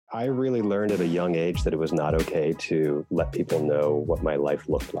I really learned at a young age that it was not okay to let people know what my life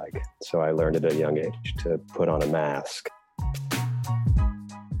looked like. So I learned at a young age to put on a mask.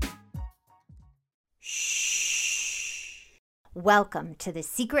 Shh. Welcome to the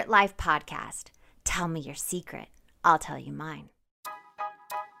Secret Life Podcast. Tell me your secret. I'll tell you mine.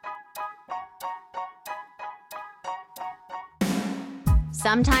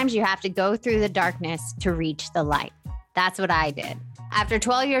 Sometimes you have to go through the darkness to reach the light. That's what I did. After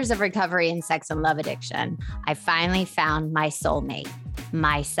 12 years of recovery in sex and love addiction, I finally found my soulmate,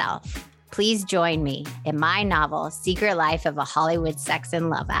 myself. Please join me in my novel, Secret Life of a Hollywood Sex and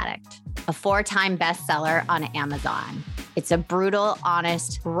Love Addict, a 4-time bestseller on Amazon. It's a brutal,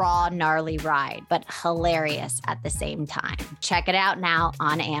 honest, raw, gnarly ride, but hilarious at the same time. Check it out now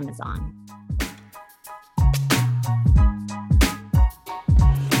on Amazon.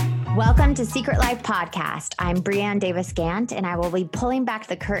 Welcome to Secret Life Podcast. I'm Brianne Davis-Gant, and I will be pulling back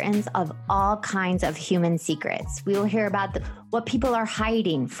the curtains of all kinds of human secrets. We will hear about what people are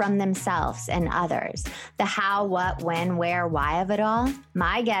hiding from themselves and others, the how, what, when, where, why of it all.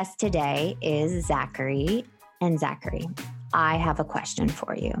 My guest today is Zachary. And Zachary, I have a question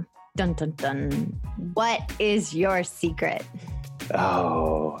for you. Dun, dun, dun. What is your secret?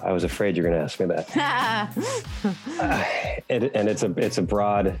 Oh, I was afraid you were going to ask me that. And it's a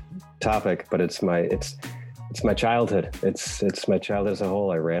broad topic, but it's my childhood. It's my childhood as a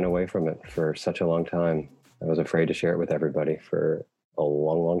whole. I ran away from it for such a long time. I was afraid to share it with everybody for a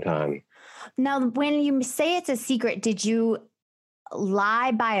long, long time. Now, when you say it's a secret, did you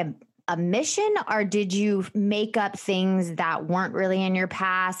lie by a mission, or did you make up things that weren't really in your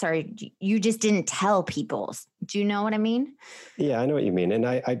past, or you just didn't tell people? Do you know what I mean? Yeah, I know what you mean. And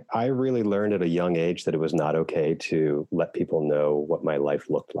I really learned at a young age that it was not okay to let people know what my life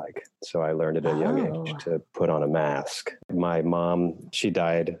looked like. So I learned at a young age to put on a mask. My mom, she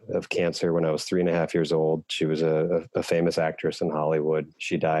died of cancer when I was 3.5 years old. She was a famous actress in Hollywood.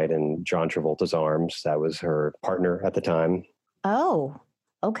 She died in John Travolta's arms. That was her partner at the time. Oh,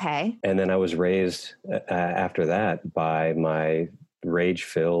 okay. And then I was raised after that by my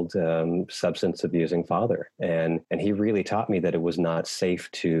rage-filled, substance-abusing father. And he really taught me that it was not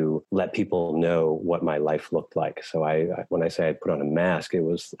safe to let people know what my life looked like. So when I say I put on a mask,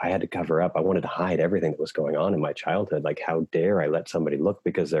 I had to cover up. I wanted to hide everything that was going on in my childhood. Like, how dare I let somebody look,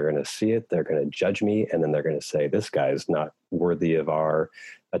 because they're going to see it, they're going to judge me, and then they're going to say, this guy's not worthy of our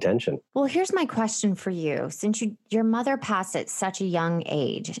attention. Well, here's my question for you. Since your mother passed at such a young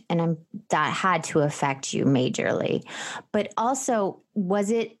age, and that had to affect you majorly, but also, was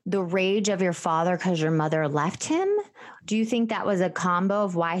it the rage of your father because your mother left him? Do you think that was a combo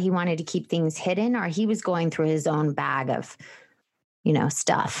of why he wanted to keep things hidden, or he was going through his own bag of,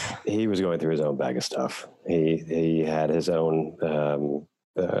 stuff? He was going through his own bag of stuff. He had his own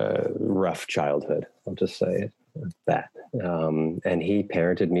rough childhood. I'll just say it. That. And he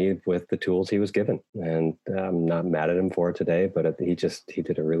parented me with the tools he was given. And I'm not mad at him for it today, but he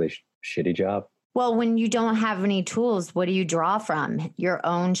did a really shitty job. Well, when you don't have any tools, what do you draw from? Your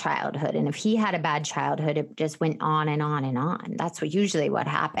own childhood. And if he had a bad childhood, it just went on and on and on. That's usually what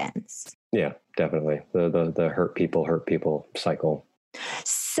happens. Yeah, definitely. The hurt people cycle.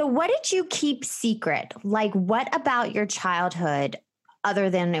 So what did you keep secret? Like, what about your childhood, other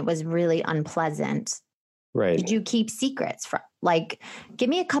than it was really unpleasant, right, did you keep secrets from? Like, give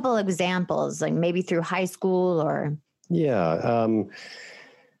me a couple of examples, like maybe through high school or. Yeah.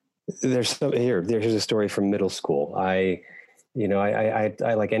 There's a story from middle school. I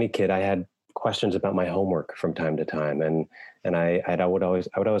like any kid, I had questions about my homework from time to time. And I would always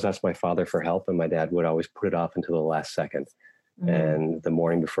ask my father for help, and my dad would always put it off until the last second. Mm-hmm. And the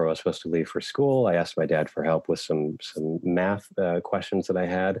morning before I was supposed to leave for school, I asked my dad for help with some math questions that I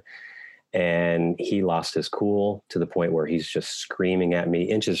had. And he lost his cool to the point where he's just screaming at me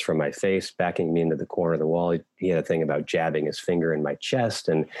inches from my face, backing me into the corner of the wall. He had a thing about jabbing his finger in my chest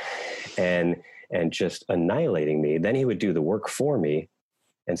and just annihilating me. Then he would do the work for me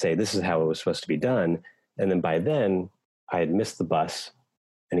and say, this is how it was supposed to be done. And then by then I had missed the bus,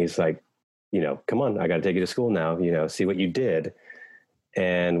 and he's like, come on, I got to take you to school now, see what you did.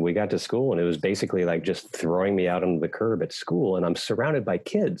 And we got to school, and it was basically like just throwing me out on the curb at school, and I'm surrounded by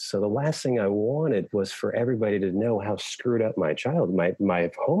kids. So the last thing I wanted was for everybody to know how screwed up my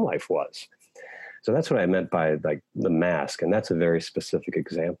home life was. So that's what I meant by like the mask. And that's a very specific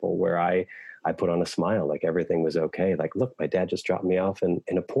example where I put on a smile, like everything was okay. Like, look, my dad just dropped me off in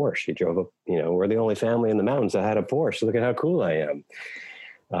a Porsche. He drove we're the only family in the mountains that had a Porsche. Look at how cool I am.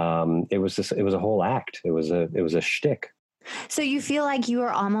 It was a whole act. It was a shtick. So you feel like you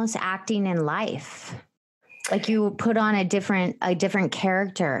were almost acting in life? Like you put on a different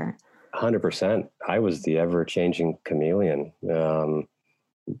character. 100%. I was the ever-changing chameleon.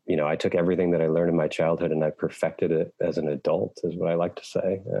 I took everything that I learned in my childhood and I perfected it as an adult, is what I like to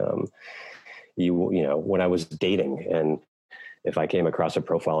say. When I was dating, and if I came across a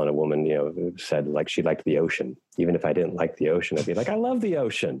profile on a woman, who said like she liked the ocean, even if I didn't like the ocean, I'd be like, I love the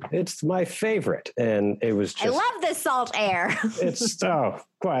ocean. It's my favorite. And it was just, I love the salt air.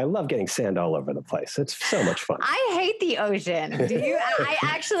 I love getting sand all over the place. It's so much fun. I hate the ocean. Do you? I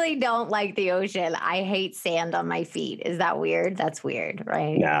actually don't like the ocean. I hate sand on my feet. Is that weird? That's weird,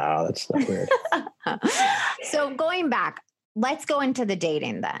 right? No, that's not weird. So going back, let's go into the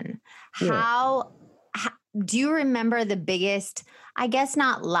dating then. How do you remember the biggest, I guess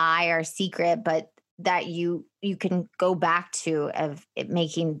not lie or secret, but that you can go back to of it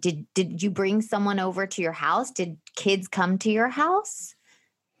making, did you bring someone over to your house? Did kids come to your house?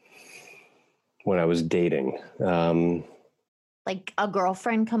 When I was dating. Like a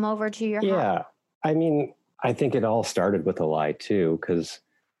girlfriend come over to your house? Yeah. I mean, I think it all started with a lie too, because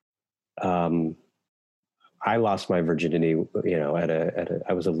I lost my virginity,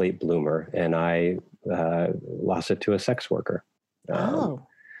 I was a late bloomer, and I lost it to a sex worker.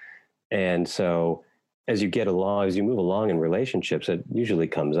 And so as you move along in relationships, it usually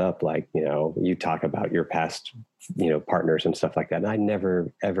comes up like, you talk about your past, partners and stuff like that. And I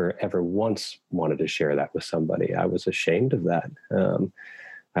never, ever, ever once wanted to share that with somebody. I was ashamed of that.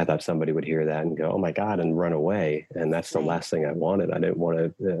 I thought somebody would hear that and go, oh my God, and run away. And that's the last thing I wanted. I didn't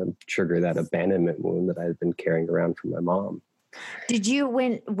want to trigger that abandonment wound that I had been carrying around from my mom. Did you,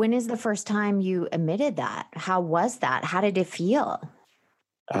 when is the first time you admitted that? How was that? How did it feel?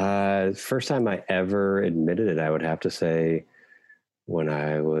 First time I ever admitted it, I would have to say when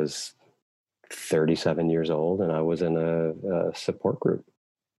I was 37 years old and I was in a support group.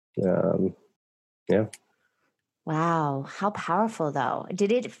 Yeah. Wow. How powerful though.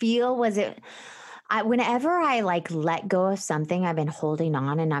 Did it feel, whenever I like let go of something I've been holding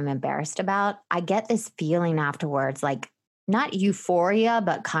on and I'm embarrassed about, I get this feeling afterwards, like not euphoria,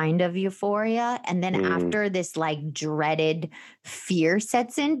 but kind of euphoria. And then after this like dreaded fear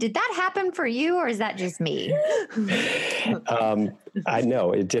sets in. Did that happen for you or is that just me? I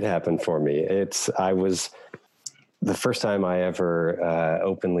know it did happen for me. I was the first time I ever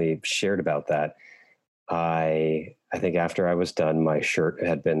openly shared about that. I think after I was done, my shirt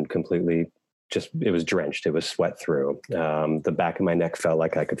had been completely it was drenched. It was sweat through. The back of my neck felt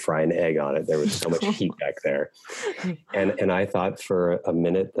like I could fry an egg on it. There was so much heat back there. And I thought for a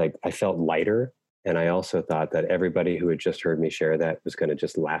minute, like I felt lighter. And I also thought that everybody who had just heard me share that was going to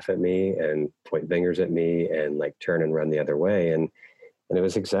just laugh at me and point fingers at me and like turn and run the other way. And it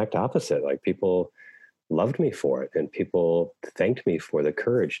was exact opposite. Like people loved me for it and people thanked me for the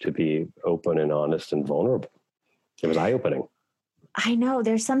courage to be open and honest and vulnerable. It was eye-opening. I know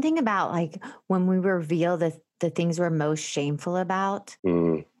there's something about like when we reveal the things we're most shameful about,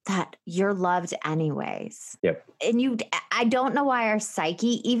 that you're loved anyways. Yep. And I don't know why our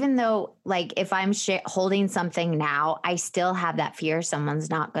psyche, even though like if I'm holding something now, I still have that fear someone's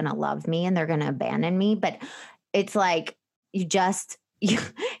not going to love me and they're going to abandon me. But it's like it just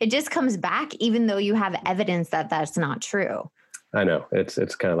comes back, even though you have evidence that that's not true. I know it's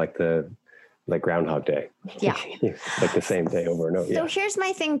kind of like like Groundhog Day. Yeah. Like the same day over and over. So here's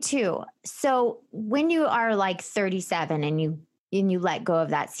my thing too. So when you are like 37 and you let go of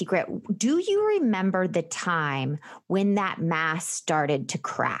that secret, do you remember the time when that mask started to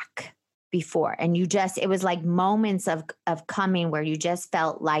crack before? And it was like moments of coming where you just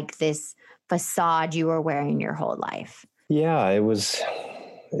felt like this facade you were wearing your whole life. Yeah, it was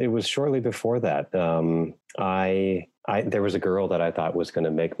shortly before that. There was a girl that I thought was going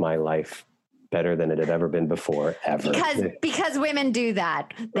to make my life better than it had ever been before, ever. Because women do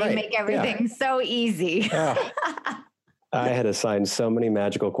that. They make everything so easy. I had assigned so many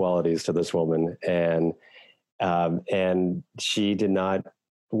magical qualities to this woman, and she did not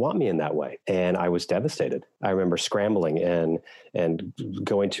want me in that way. And I was devastated. I remember scrambling and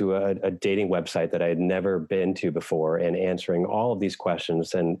going to a dating website that I had never been to before and answering all of these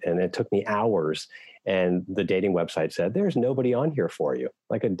questions. And it took me hours. And the dating website said, there's nobody on here for you.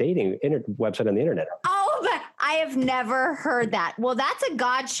 Like a dating website on the internet. Oh, but I have never heard that. Well, that's a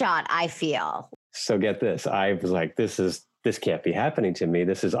God shot, I feel. So get this. I was like, this can't be happening to me.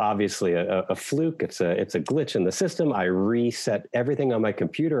 This is obviously a fluke. It's a glitch in the system. I reset everything on my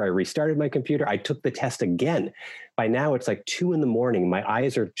computer. I restarted my computer. I took the test again. By now it's like 2 a.m. My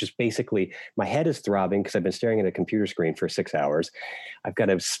eyes are just basically, my head is throbbing because I've been staring at a computer screen for 6 hours. I've got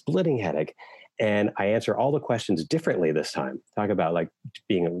a splitting headache and I answer all the questions differently this time. Talk about like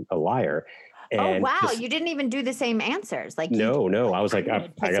being a liar. And wow. You didn't even do the same answers. Like no. I was like, I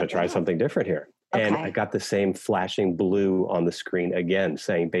got to try something different here. Okay. And I got the same flashing blue on the screen again,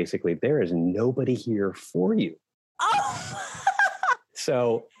 saying basically, there is nobody here for you. Oh,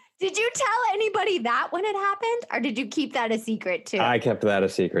 so did you tell anybody that when it happened, or did you keep that a secret too? I kept that a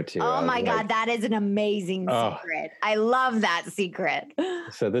secret too. Oh my God, that is an amazing secret. I love that secret.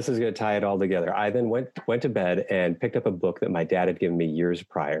 So this is going to tie it all together. I then went to bed and picked up a book that my dad had given me years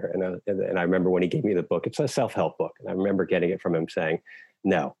prior. And I remember when he gave me the book, it's a self-help book. And I remember getting it from him saying,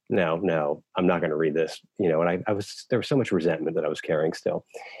 no, I'm not going to read this. And there was so much resentment that I was carrying still.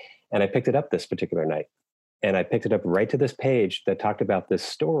 And I picked it up this particular night. And I picked it up right to this page that talked about this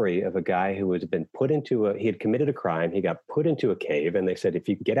story of a guy who had been he had committed a crime. He got put into a cave, and they said, if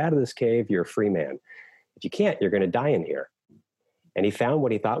you can get out of this cave, you're a free man. If you can't, you're going to die in here. And he found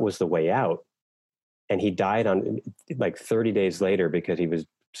what he thought was the way out. And he died on like 30 days later because he was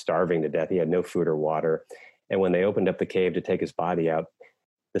starving to death. He had no food or water. And when they opened up the cave to take his body out,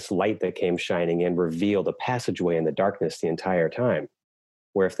 this light that came shining in revealed a passageway in the darkness the entire time.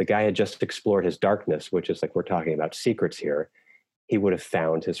 Where if the guy had just explored his darkness, which is like we're talking about secrets here, he would have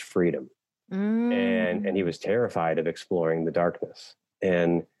found his freedom. And he was terrified of exploring the darkness.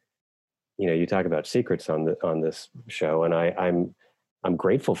 And you talk about secrets on this show, and I'm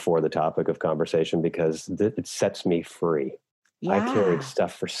grateful for the topic of conversation because it sets me free. Yeah. I carried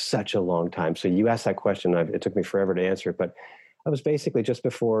stuff for such a long time. So you asked that question, it took me forever to answer it, but I was basically just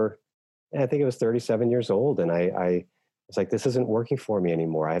before, I think it was 37 years old, and I was like, this isn't working for me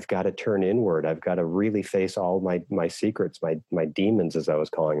anymore. I've got to turn inward. I've got to really face all my secrets, my demons, as I was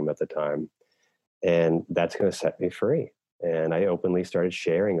calling them at the time. And that's going to set me free. And I openly started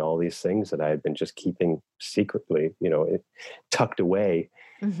sharing all these things that I had been just keeping secretly, tucked away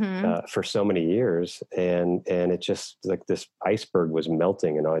for so many years. And it just like this iceberg was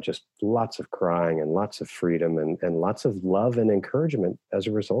melting, and I just lots of crying and lots of freedom and lots of love and encouragement as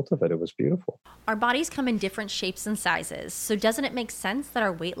a result of it. It was beautiful. Our bodies come in different shapes and sizes. So doesn't it make sense that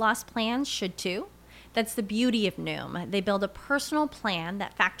our weight loss plans should too? That's the beauty of Noom. They build a personal plan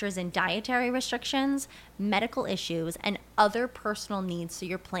that factors in dietary restrictions, medical issues, and other personal needs so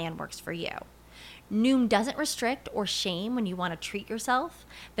your plan works for you. Noom doesn't restrict or shame when you want to treat yourself.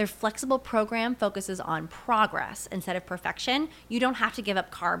 Their flexible program focuses on progress instead of perfection. You don't have to give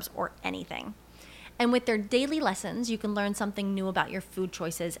up carbs or anything. And with their daily lessons, you can learn something new about your food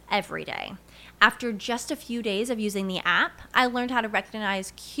choices every day. After just a few days of using the app, I learned how to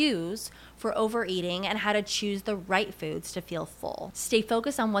recognize cues for overeating and how to choose the right foods to feel full. Stay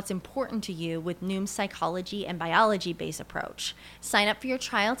focused on what's important to you with Noom's psychology and biology-based approach. Sign up for your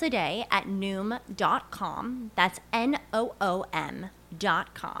trial today at Noom.com. That's Noom.com.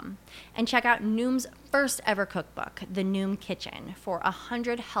 And check out Noom's first ever cookbook, The Noom Kitchen, for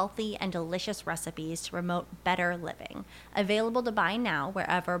 100 healthy and delicious recipes to promote better living. Available to buy now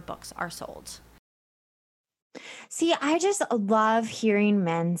wherever books are sold. See, I just love hearing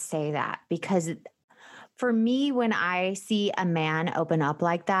men say that, because for me, when I see a man open up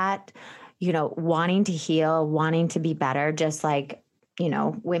like that, wanting to heal, wanting to be better, just like,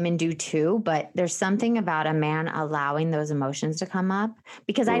 women do too. But there's something about a man allowing those emotions to come up,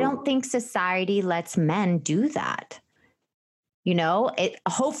 because I don't think society lets men do that.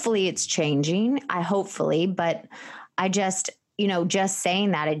 Hopefully it's changing. But I just, just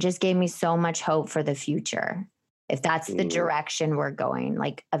saying that, it just gave me so much hope for the future. If that's the direction we're going,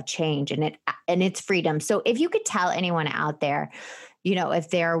 like, of change and it's freedom. So if you could tell anyone out there, if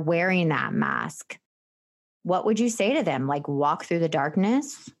they're wearing that mask, what would you say to them? Like, walk through the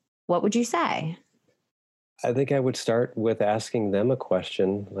darkness? What would you say? I think I would start with asking them a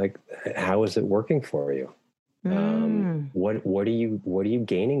question like, how is it working for you? What are you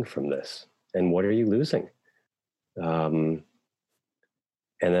gaining from this? And what are you losing?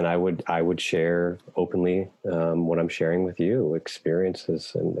 And then I would share openly what I'm sharing with you,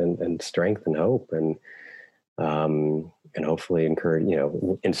 experiences and strength and hope, and hopefully encourage,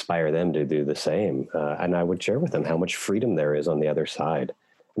 inspire them to do the same. And I would share with them how much freedom there is on the other side.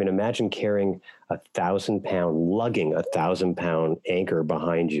 I mean, imagine carrying lugging a 1,000-pound anchor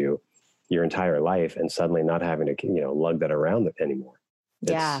behind you your entire life, and suddenly not having to, lug that around anymore.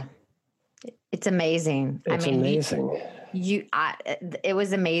 It's amazing. It's amazing. It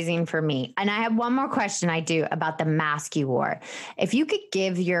was amazing for me. And I have one more question about the mask you wore. If you could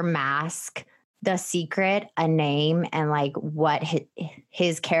give your mask, The Secret, a name and like what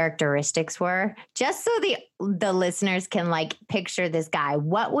his characteristics were, just so the listeners can like picture this guy,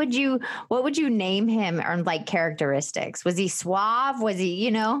 what would you name him, or like characteristics? Was he suave? Was he,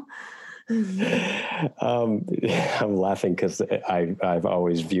 I'm laughing because I've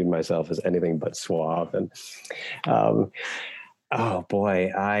always viewed myself as anything but suave, and um, oh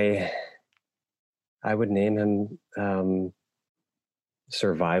boy, I would name him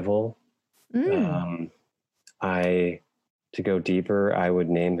Survival. Mm. I to go deeper, I would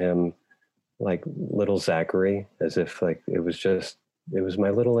name him like little Zachary, as if like it was my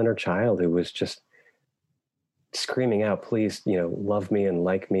little inner child who was just screaming out, please, love me and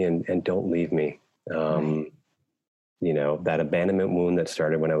like me and don't leave me. Right. That abandonment wound that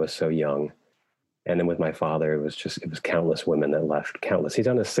started when I was so young. And then with my father, it was countless women that left, countless. He's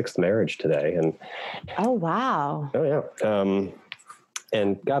on his 6th marriage today. And Oh, wow. oh yeah.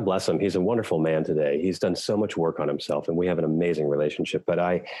 And God bless him. He's a wonderful man today. He's done so much work on himself and we have an amazing relationship, but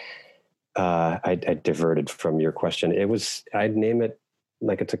I diverted from your question. I'd name it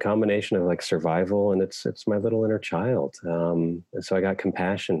like it's a combination of like survival and it's my little inner child. And so I got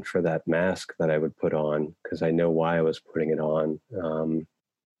compassion for that mask that I would put on because I know why I was putting it on.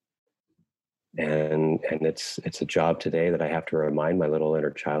 And it's a job today that I have to remind my little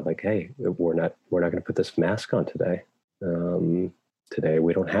inner child, like, hey, we're not going to put this mask on today. Today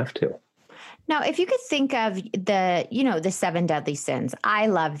we don't have to. Now, if you could think of the 7 deadly sins, I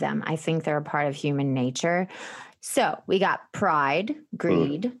love them. I think they're a part of human nature. So we got pride,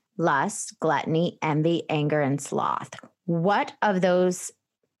 greed, lust, gluttony, envy, anger, and sloth. What of those,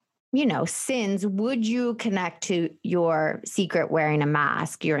 sins would you connect to your secret wearing a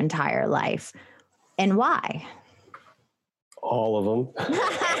mask your entire life? And why? All of them.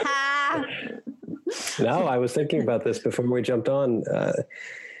 No, I was thinking about this before we jumped on.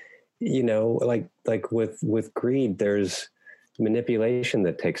 Like with greed, there's manipulation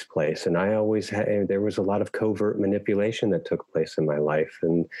that takes place. And there was a lot of covert manipulation that took place in my life.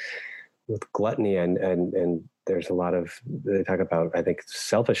 And with gluttony and there's a lot of, they talk about, I think,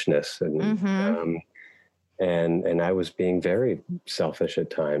 selfishness and I was being very selfish at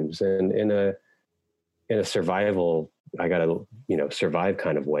times and in a survival, I got to, survive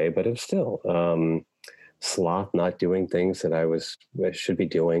kind of way, but it's still, sloth, not doing things that I should be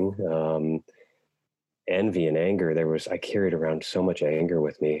doing, envy and anger. I carried around so much anger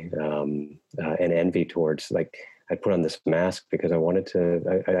with me, and envy towards, like, I put on this mask because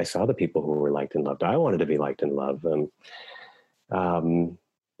I saw the people who were liked and loved. I wanted to be liked and loved.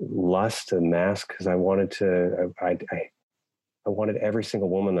 Lust and mask because I wanted every single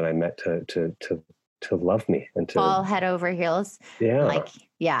woman that I met to love me and to fall head over heels. Yeah. Like,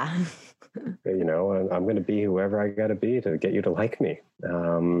 yeah. I'm going to be whoever I got to be to get you to like me.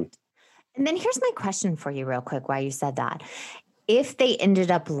 And then here's my question for you real quick, why you said that. If they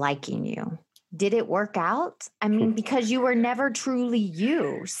ended up liking you, did it work out? I mean, because you were never truly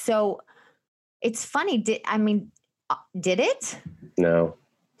you. So it's funny. Did it? No.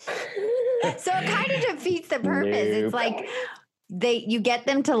 So it kind of defeats the purpose. Nope. It's like you get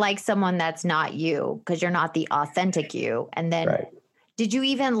them to like someone that's not you because you're not the authentic you. And then right. Did you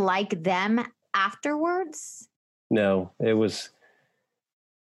even like them afterwards? No, it was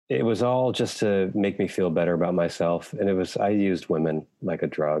all just to make me feel better about myself. And I used women like a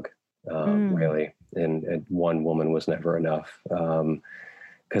drug, really. And one woman was never enough.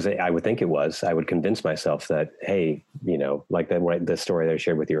 Because I would think it was. I would convince myself that, hey, like the story that I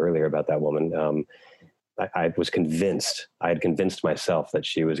shared with you earlier about that woman, I was convinced. I had convinced myself that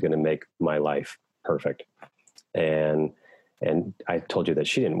she was going to make my life perfect. And I told you that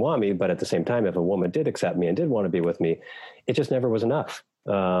she didn't want me, but at the same time, if a woman did accept me and did want to be with me, it just never was enough.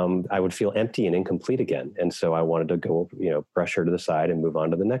 I would feel empty and incomplete again. And so I wanted to go, brush her to the side and move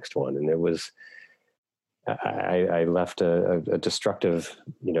on to the next one. And it was, I left a destructive,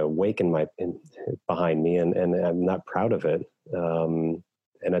 wake behind me and I'm not proud of it. And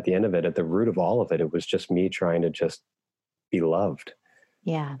at the end of it, at the root of all of it, it was just me trying to just be loved.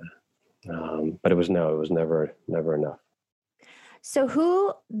 Yeah. But it was never enough.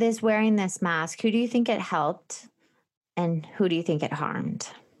 So wearing this mask, who do you think it helped and who do you think it harmed?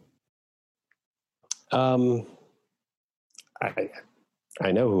 I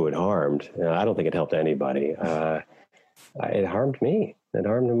know who it harmed. I don't think it helped anybody. It harmed me.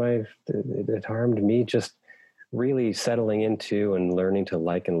 It harmed me just really settling into and learning to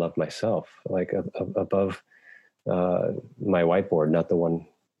like and love myself, like above my whiteboard, not the one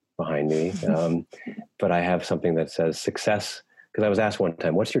behind me. But I have something that says success. Because I was asked one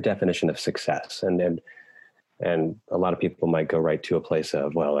time, what's your definition of success? And a lot of people might go right to a place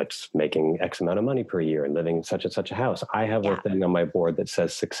of, well, it's making X amount of money per year and living in such and such a house. I have a thing on my board that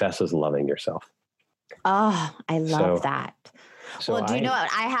says success is loving yourself. Oh, I love that. So well, do you know what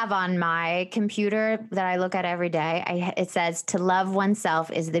I have on my computer that I look at every day? It says to love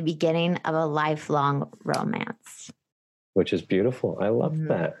oneself is the beginning of a lifelong romance. Which is beautiful. I love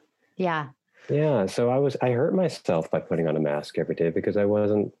that. Yeah. Yeah. So I hurt myself by putting on a mask every day because I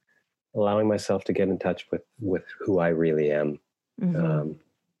wasn't allowing myself to get in touch with who I really am. Mm-hmm.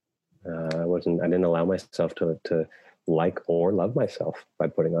 I didn't allow myself to like or love myself by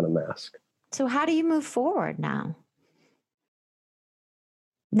putting on a mask. So how do you move forward now?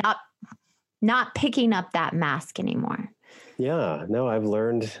 Not picking up that mask anymore. Yeah, no, I've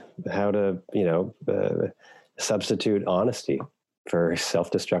learned how to, substitute honesty for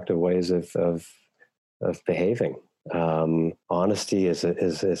self-destructive ways of behaving. Honesty is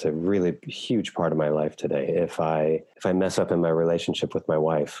a really huge part of my life today. If I mess up in my relationship with my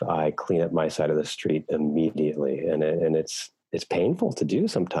wife, I clean up my side of the street immediately, and it's painful to do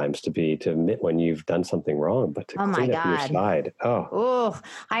sometimes to admit when you've done something wrong, but to clean up your side. Oh,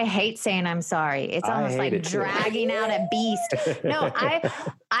 I hate saying I'm sorry. It's almost like dragging out a beast. No,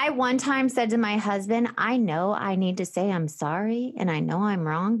 I one time said to my husband, I know I need to say I'm sorry and I know I'm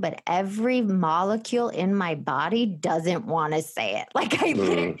wrong, but every molecule in my body doesn't want to say it. Like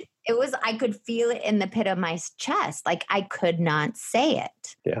I could feel it in the pit of my chest. Like I could not say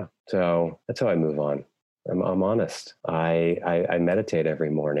it. Yeah. So that's how I move on. I'm honest. I meditate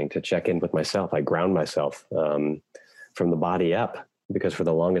every morning to check in with myself. I ground myself from the body up, because for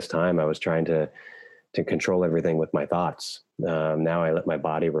the longest time I was trying to control everything with my thoughts. Now I let my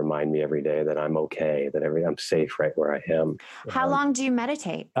body remind me every day that I'm okay, that I'm safe right where I am. How long do you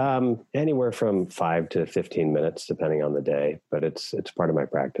meditate? Anywhere from 5 to 15 minutes, depending on the day. But it's part of my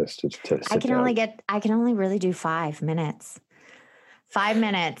practice to sit down. I can only really do 5 minutes. 5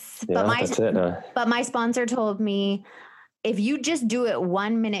 minutes. Yeah, that's it. But my sponsor told me, if you just do it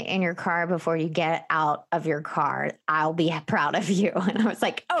 1 minute in your car before you get out of your car, I'll be proud of you. And I was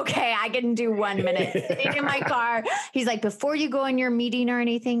like, okay, I can do 1 minute sitting in my car. He's like, before you go in your meeting or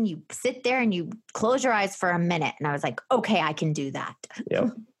anything, you sit there and you close your eyes for a minute. And I was like, okay, I can do that.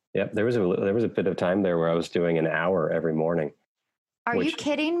 Yep. There was a bit of time there where I was doing an hour every morning. Are you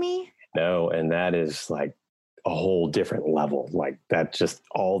kidding me? No. And that is like a whole different level. Like that, just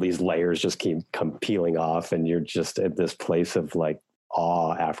all these layers just come peeling off, and you're just at this place of like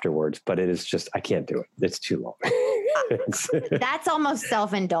awe afterwards. But it is just, I can't do it. It's too long. That's almost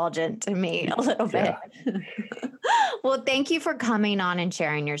self-indulgent to me a little bit. Yeah. Well, thank you for coming on and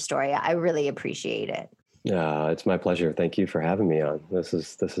sharing your story. I really appreciate it. It's my pleasure. Thank you for having me on. This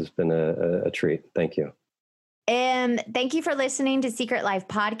has been a treat. Thank you. And thank you for listening to Secret Life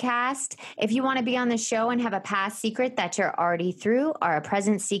Podcast. If you want to be on the show and have a past secret that you're already through or a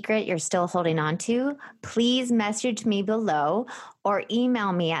present secret you're still holding on to, please message me below or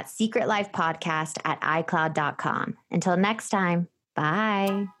email me at secretlifepodcast@icloud.com. Until next time,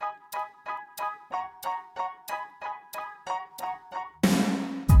 bye.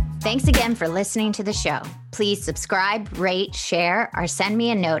 Thanks again for listening to the show. Please subscribe, rate, share, or send me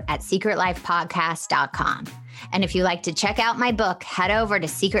a note at secretlifepodcast.com. And if you like to check out my book, head over to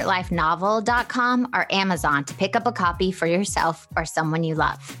secretlifenovel.com or Amazon to pick up a copy for yourself or someone you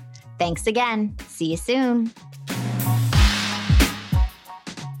love. Thanks again. See you soon.